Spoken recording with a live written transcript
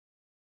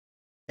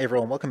Hey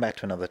everyone, welcome back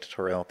to another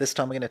tutorial. This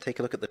time we're going to take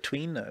a look at the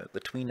tween node. The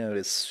tween node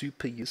is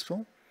super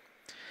useful.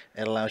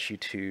 It allows you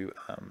to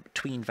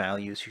tween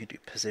values. You can do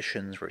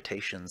positions,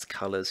 rotations,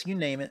 colors, you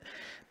name it,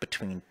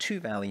 between two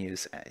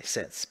values at a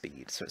set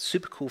speed. So it's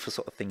super cool for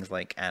sort of things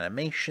like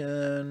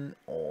animation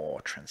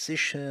or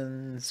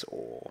transitions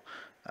or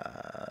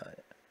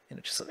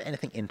just sort of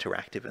anything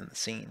interactive in the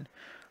scene.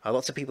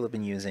 Lots of people have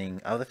been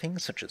using other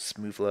things such as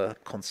smoothler,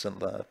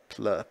 constantler,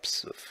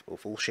 plurps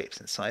of all shapes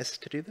and sizes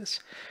to do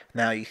this.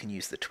 Now you can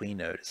use the tween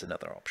node as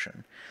another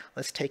option.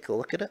 Let's take a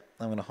look at it.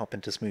 I'm going to hop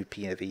into Smooth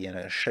POV and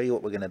I'll show you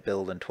what we're going to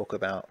build and talk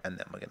about, and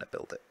then we're going to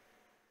build it.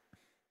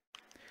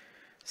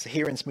 So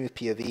here in Smooth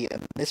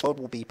POV, this world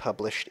will be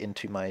published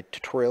into my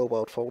tutorial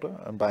world folder,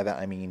 and by that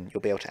I mean you'll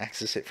be able to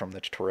access it from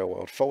the tutorial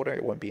world folder.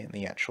 It won't be in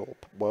the actual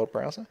world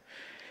browser.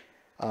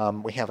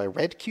 We have a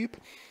red cube.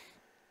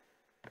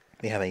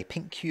 We have a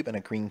pink cube and a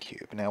green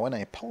cube. Now when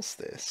I pulse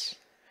this,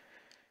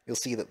 you'll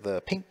see that the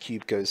pink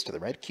cube goes to the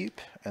red cube,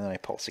 and then I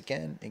pulse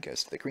again, it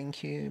goes to the green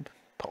cube,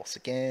 pulse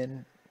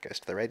again, it goes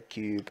to the red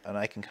cube, and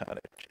I can kind of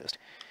just,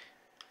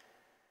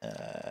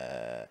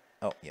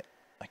 oh yeah,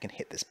 I can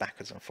hit this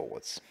backwards and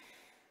forwards.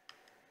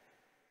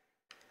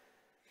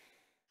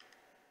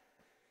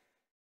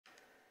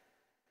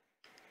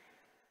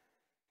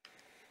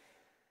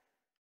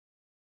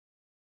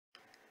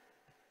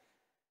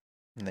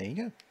 And there you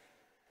go.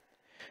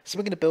 So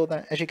we're going to build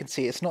that. As you can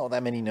see, it's not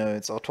that many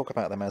nodes. I'll talk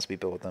about them as we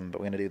build them, but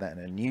we're going to do that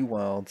in a new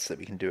world so that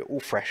we can do it all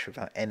fresh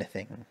without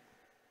anything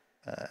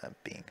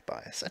being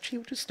biased. Actually,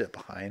 we'll just do it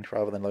behind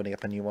rather than loading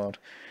up a new world.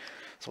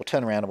 So we'll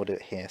turn around and we'll do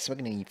it here. So we're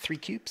going to need 3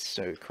 cubes.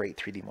 So create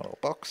 3D model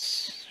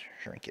box,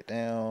 shrink it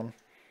down,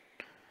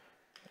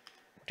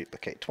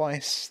 duplicate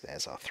twice.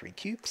 There's our 3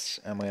 cubes.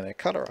 And we're going to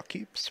color our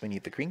cubes. We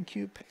need the green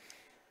cube,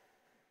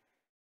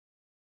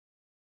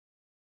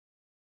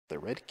 the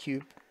red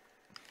cube,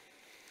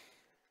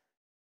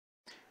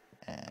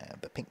 and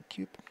the pink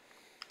cube.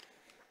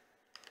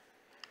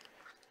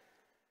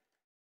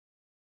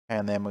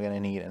 And then we're going to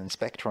need an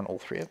inspector on all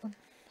 3 of them.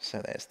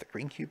 So there's the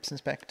green cube's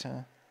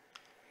inspector.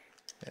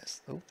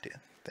 There's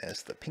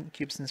the pink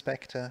cube's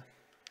inspector.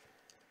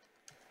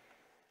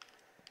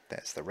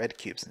 There's the red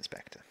cube's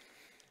inspector.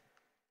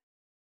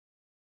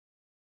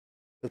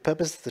 For the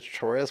purpose of the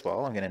tutorial as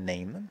well, I'm going to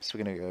name them. So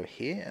we're going to go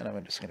here, and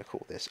I'm just going to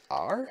call this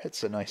R.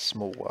 It's a nice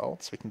small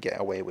world, so we can get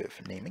away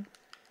with naming.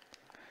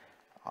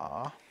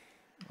 R.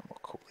 And we'll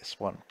call this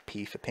one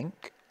P for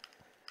pink.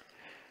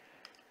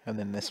 And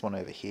then this one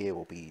over here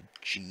will be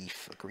G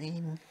for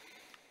green.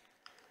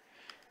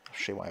 I'll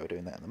show you why we're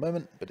doing that in a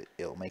moment, but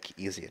it'll make it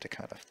easier to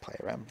kind of play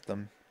around with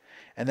them.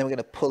 And then we're going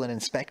to pull an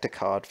inspector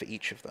card for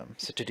each of them.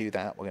 So to do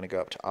that, we're going to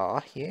go up to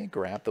R here,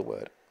 grab the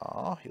word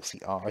R. You'll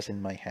see R is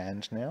in my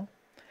hand now.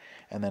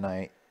 And then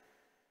I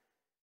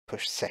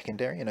push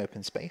secondary and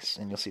open space,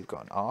 and you'll see we've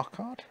got an R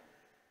card.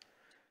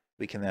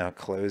 We can now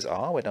close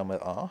R. We're done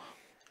with R.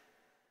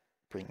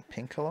 Bring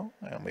pink along,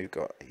 and we've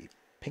got a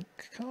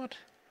pink card.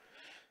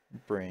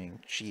 Bring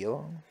G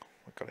along,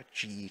 we've got a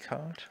G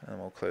card, and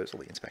we'll close all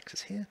the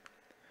inspectors here.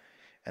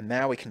 And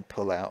now we can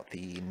pull out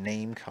the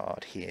name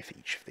card here for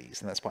each of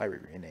these, and that's why we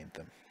renamed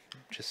them,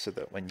 just so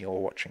that when you're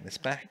watching this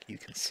back, you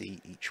can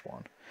see each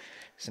one.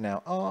 So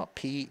now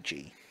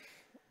RPG.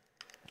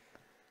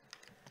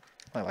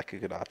 I like a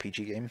good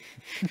RPG game.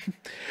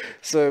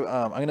 So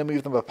I'm going to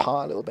move them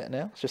apart a little bit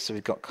now, just so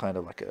we've got kind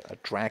of like a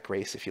drag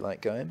race, if you like,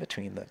 going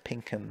between the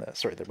pink and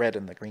the red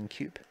and the green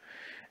cube.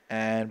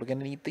 And we're going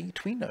to need the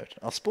tween node.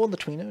 I'll spawn the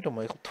tween node and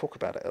we'll talk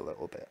about it a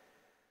little bit.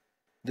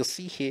 You'll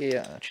see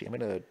here, actually, I'm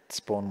going to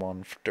spawn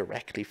one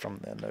directly from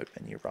the node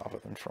menu rather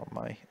than from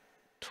my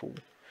tool,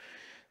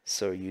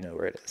 so you know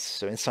where it is.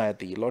 So inside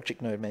the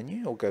Logix Node menu,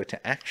 you'll go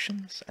to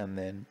Actions and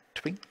then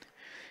Tween.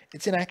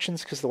 It's in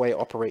Actions because the way it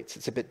operates,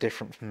 it's a bit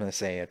different from,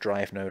 say, a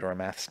Drive node or a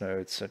Maths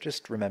node, so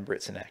just remember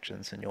it's in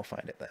Actions and you'll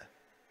find it there.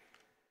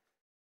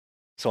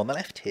 So on the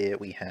left here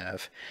we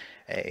have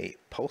a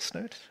pulse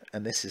node,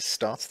 and this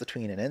starts the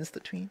tween and ends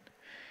the tween.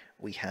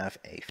 We have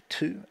a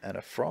to and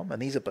a from,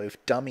 and these are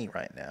both dummy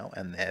right now,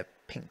 and they're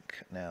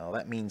pink. Now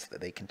that means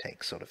that they can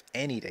take sort of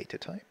any data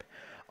type.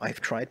 I've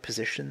tried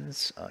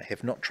positions, I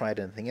have not tried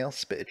anything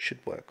else, but it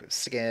should work with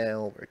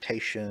scale,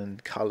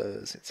 rotation,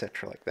 colors,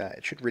 etc. like that.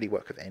 It should really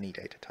work with any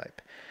data type,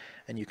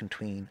 and you can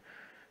tween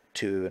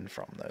to and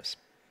from those.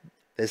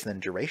 There's then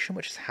duration,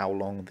 which is how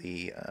long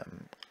the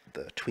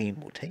tween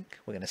will take.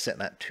 We're going to set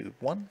that to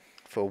 1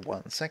 for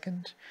 1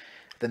 second.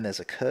 Then there's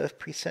a curve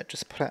preset.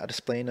 Just put out a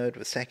display node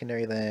with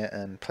secondary there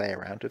and play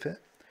around with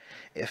it.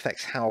 It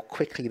affects how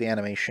quickly the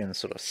animation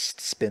sort of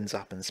spins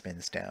up and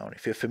spins down.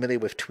 If you're familiar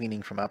with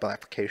tweening from other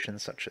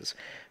applications such as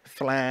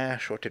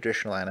Flash or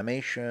traditional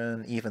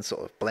animation, even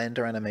sort of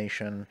Blender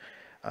animation,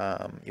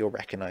 you'll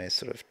recognize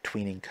sort of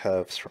tweening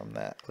curves from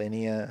that.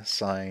 Linear,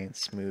 sine,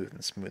 smooth,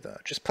 and smoother.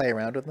 Just play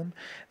around with them.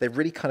 They're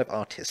really kind of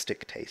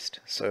artistic taste.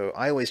 So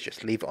I always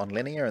just leave it on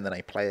linear and then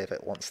I play with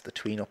it once the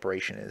tween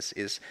operation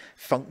is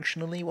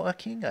functionally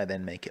working. I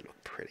then make it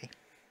look pretty.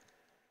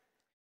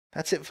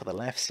 That's it for the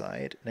left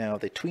side. Now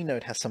the tween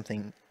node has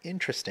something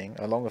interesting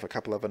along with a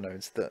couple other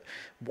nodes, that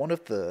one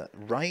of the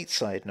right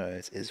side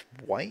nodes is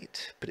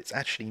white, but it's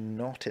actually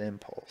not an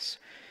impulse.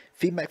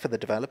 Feedback for the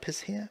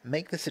developers here,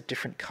 make this a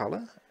different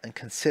color and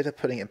consider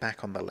putting it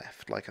back on the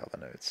left like other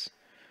nodes.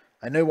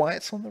 I know why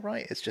it's on the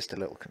right, it's just a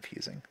little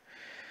confusing.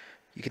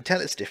 You can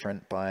tell it's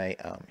different by,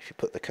 if you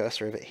put the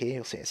cursor over here,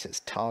 you'll see it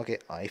says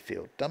target I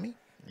field dummy,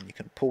 and you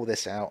can pull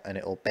this out and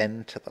it'll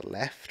bend to the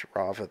left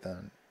rather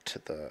than to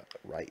the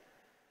right,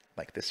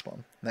 like this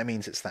one. And that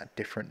means it's that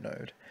different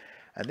node.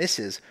 And this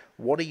is,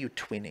 what are you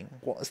twinning?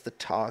 What is the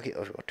target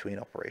of your tween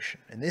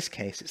operation? In this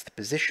case, it's the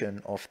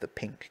position of the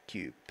pink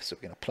cube. So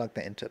we're going to plug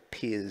that into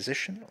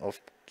position of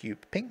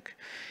cube pink,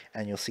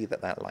 and you'll see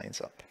that that lines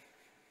up.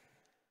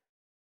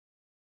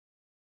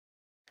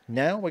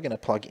 Now we're going to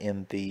plug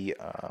in the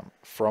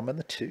from and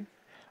the to.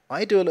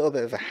 I do a little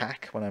bit of a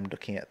hack when I'm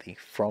looking at the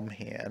from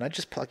here, and I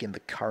just plug in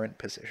the current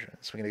position.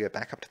 So we're going to go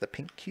back up to the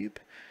pink cube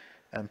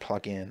and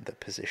plug in the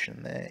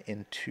position there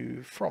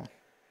into from.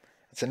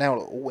 So now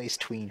it'll always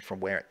tween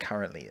from where it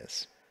currently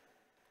is.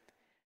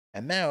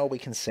 And now we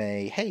can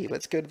say, hey,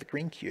 let's go to the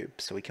green cube.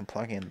 So we can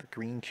plug in the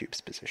green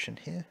cube's position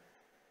here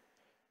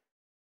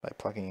by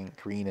plugging in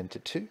green into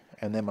 2.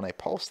 And then when I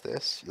pulse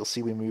this, you'll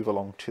see we move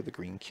along to the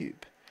green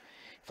cube.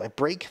 If I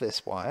break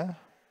this wire,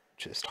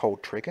 just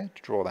hold trigger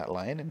to draw that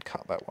line and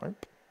cut that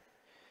rope.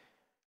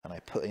 And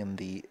I put in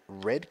the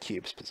red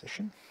cube's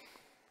position.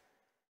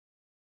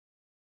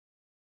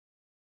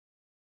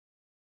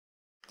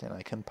 Then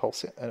I can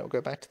pulse it and it'll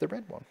go back to the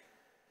red one.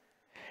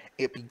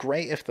 It'd be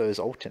great if those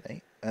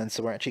alternate, and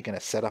so we're actually going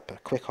to set up a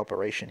quick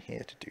operation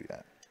here to do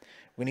that.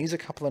 We're going to use a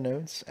couple of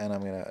nodes, and I'm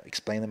going to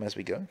explain them as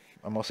we go.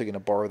 I'm also going to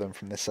borrow them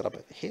from this setup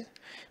over here,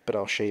 but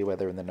I'll show you where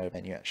they're in the node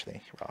menu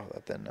actually,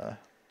 rather than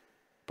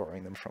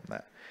borrowing them from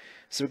that.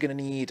 So we're going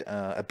to need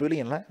a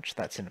Boolean latch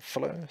that's in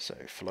flow, so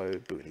flow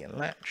Boolean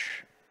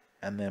latch,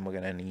 and then we're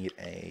going to need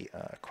a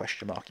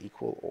question mark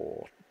equal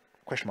or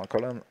question mark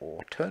colon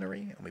or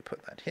ternary, and we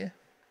put that here.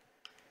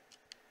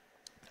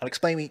 I'll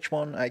explain each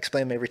one. I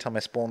explain them every time I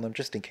spawn them,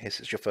 just in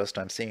case it's your first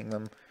time seeing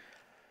them.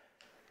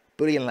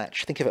 Boolean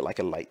latch, think of it like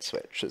a light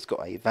switch. So it's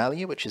got a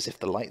value, which is if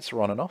the lights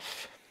are on and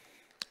off,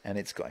 and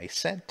it's got a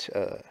set,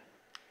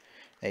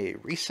 a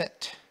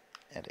reset,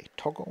 and a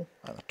toggle,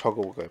 and the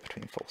toggle will go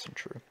between false and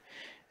true.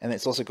 And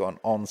it's also got an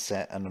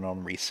on-set and an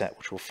on-reset,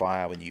 which will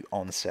fire when you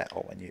on-set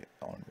or when you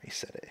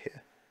on-reset it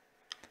here.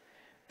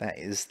 That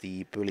is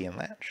the Boolean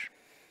latch.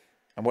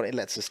 And what it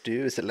lets us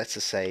do is it lets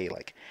us say,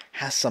 like,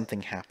 has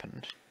something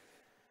happened?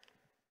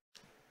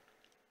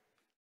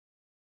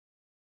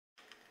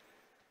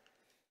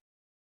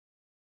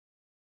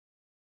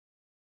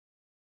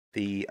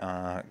 The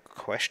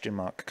question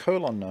mark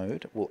colon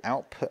node will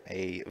output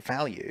a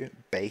value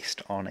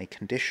based on a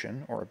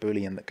condition or a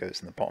boolean that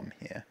goes in the bottom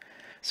here.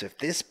 So if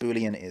this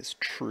boolean is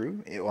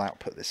true, it will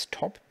output this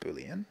top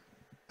boolean,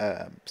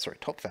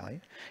 top value,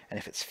 and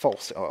if it's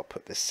false, it will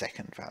output this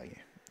second value.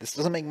 This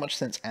doesn't make much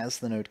sense as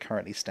the node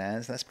currently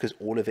stands. That's because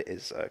all of it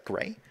is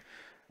gray,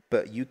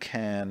 but you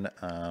can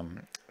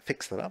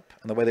fix that up.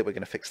 And the way that we're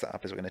going to fix that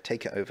up is we're going to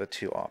take it over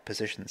to our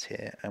positions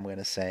here, and we're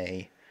going to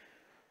say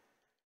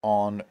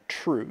on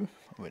true,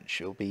 which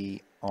will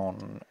be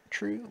on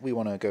true, we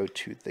want to go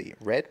to the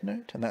red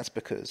node, and that's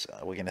because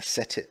we're going to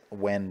set it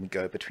when we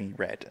go between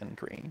red and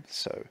green.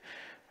 So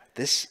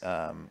this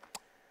the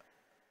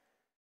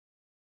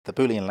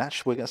Boolean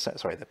latch we're going to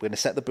set, we're going to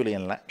set the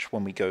Boolean latch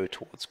when we go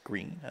towards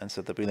green, and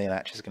so the Boolean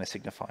latch is going to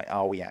signify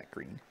are we at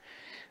green.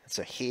 And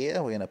so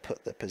here we're going to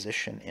put the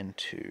position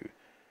into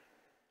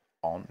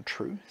on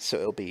true, so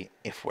it'll be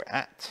if we're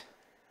at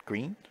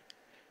green,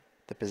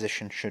 the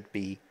position should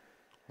be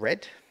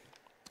red,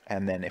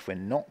 and then if we're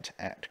not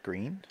at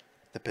green,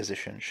 the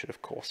position should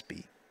of course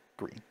be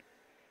green.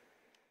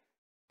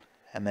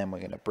 And then we're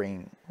going to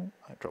bring, oh,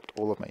 I dropped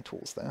all of my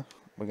tools there.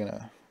 We're going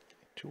to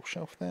tool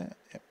shelf there.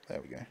 Yep,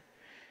 there we go.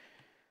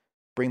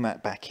 Bring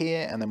that back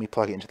here, and then we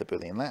plug it into the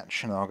Boolean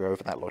latch, and I'll go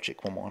over that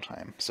logic one more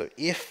time. So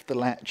if the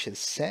latch is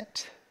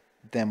set,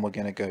 then we're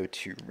going to go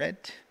to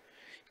red.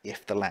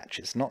 If the latch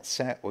is not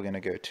set, we're going to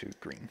go to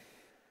green.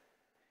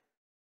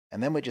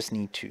 And then we just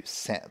need to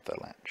set the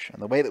latch.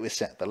 And the way that we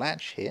set the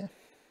latch here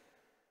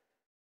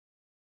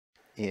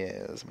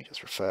is, let me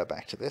just refer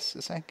back to this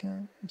a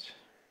second.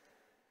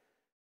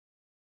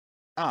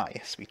 Ah,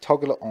 yes, we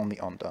toggle it on the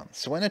on-done.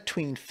 So when a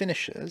tween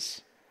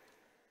finishes,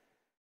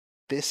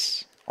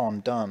 this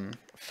on-done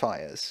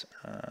fires.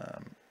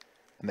 And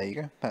there you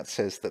go. That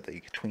says that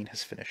the tween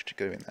has finished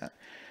doing that.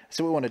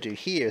 So what we want to do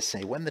here is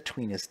say when the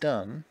tween is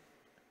done,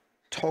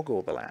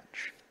 toggle the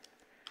latch.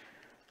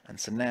 And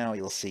so now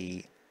you'll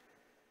see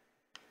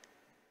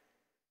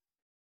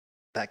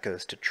that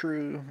goes to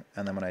true,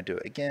 and then when I do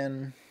it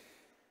again,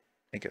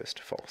 it goes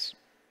to false.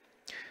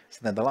 So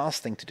then the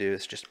last thing to do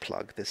is just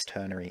plug this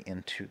ternary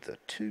into the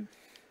 2,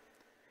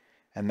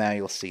 and now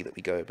you'll see that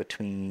we go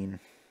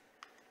between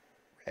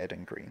red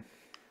and green.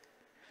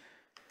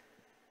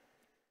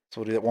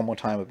 So we'll do that one more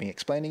time with me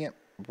explaining it.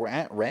 We're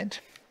at red,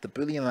 the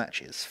Boolean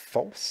latch is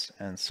false,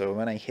 and so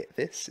when I hit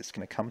this, it's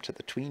going to come to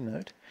the tween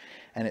node,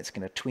 and it's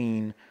going to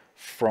tween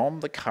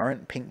from the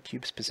current pink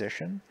cube's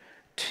position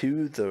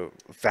to the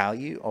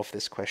value of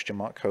this question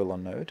mark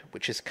colon node,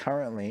 which is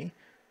currently,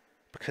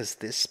 because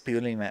this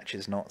Boolean match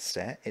is not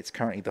set, it's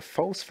currently the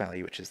false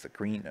value, which is the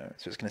green node.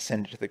 So it's going to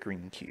send it to the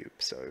green cube.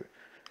 So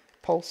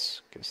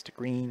pulse goes to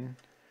green,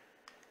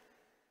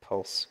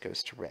 pulse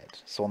goes to red.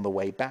 So on the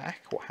way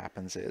back, what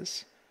happens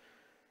is,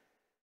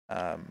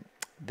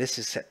 this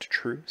is set to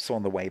true. So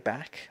on the way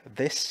back,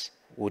 this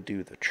will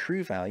do the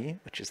true value,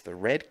 which is the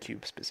red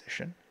cube's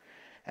position,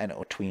 and it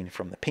will tween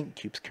from the pink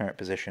cube's current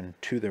position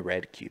to the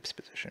red cube's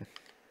position.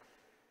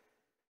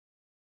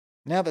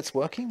 Now that's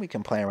working, we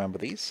can play around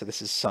with these. So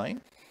this is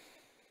sine.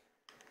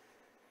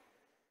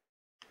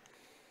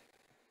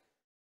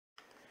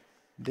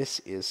 This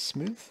is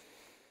smooth.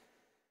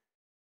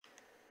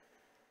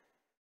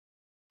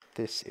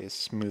 This is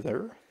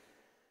smoother.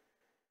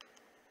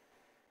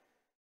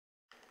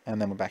 And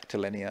then we're back to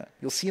linear.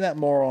 You'll see that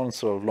more on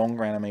sort of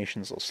longer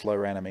animations or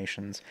slower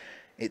animations.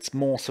 It's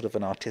more sort of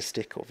an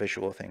artistic or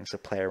visual thing, so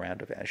play around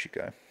with it as you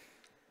go.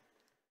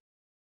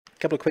 A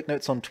couple of quick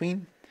notes on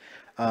tween.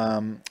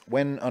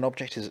 When an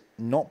object is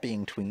not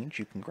being tweened,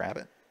 you can grab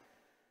it.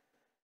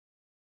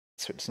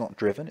 So it's not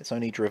driven, it's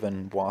only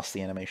driven whilst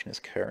the animation is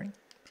occurring.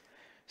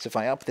 So if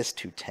I up this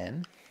to 10,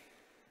 and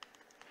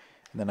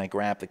then I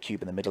grab the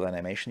cube in the middle of the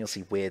animation, you'll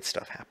see weird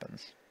stuff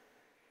happens.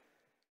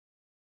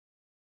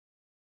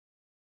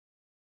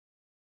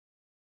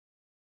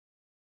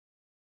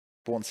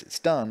 But once it's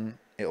done,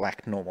 it'll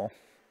act normal,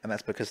 and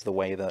that's because of the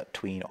way that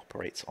tween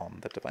operates on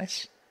the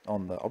device,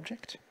 on the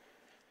object.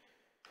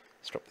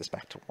 Let's drop this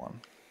back to 1.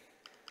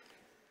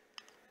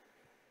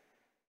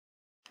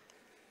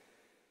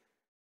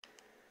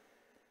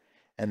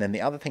 And then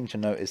the other thing to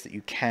note is that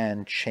you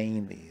can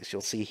chain these.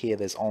 You'll see here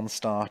there's on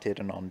started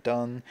and on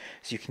done,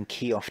 so you can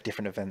key off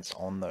different events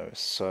on those.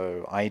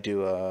 So I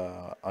do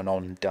an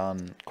on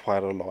done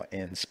quite a lot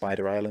in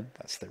Spider Island.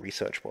 That's the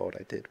research world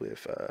I did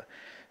with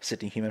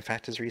Sydney Human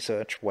Factors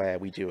Research, where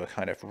we do a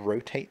kind of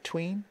rotate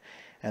tween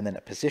and then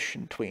a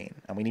position tween.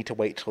 And we need to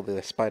wait till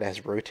the spider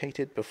has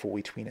rotated before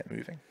we tween it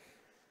moving.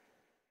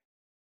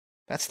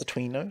 That's the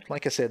tween node.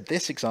 Like I said,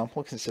 this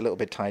example, because it's a little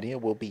bit tidier,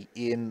 will be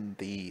in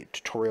the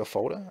tutorial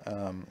folder.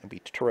 It'll be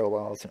tutorial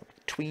files and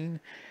tween,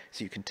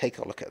 so you can take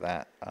a look at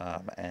that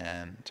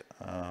and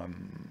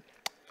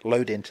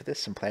load into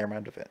this and play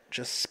around with it.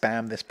 Just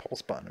spam this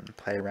pulse button and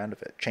play around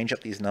with it. Change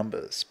up these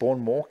numbers, spawn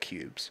more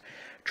cubes.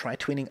 Try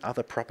tweening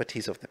other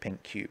properties of the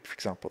pink cube. For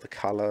example, the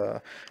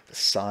color, the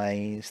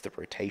size, the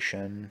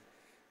rotation,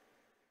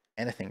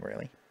 anything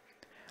really.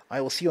 I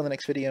will see you on the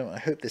next video. I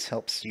hope this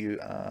helps you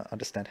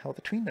understand how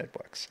the tween node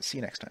works. See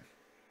you next time.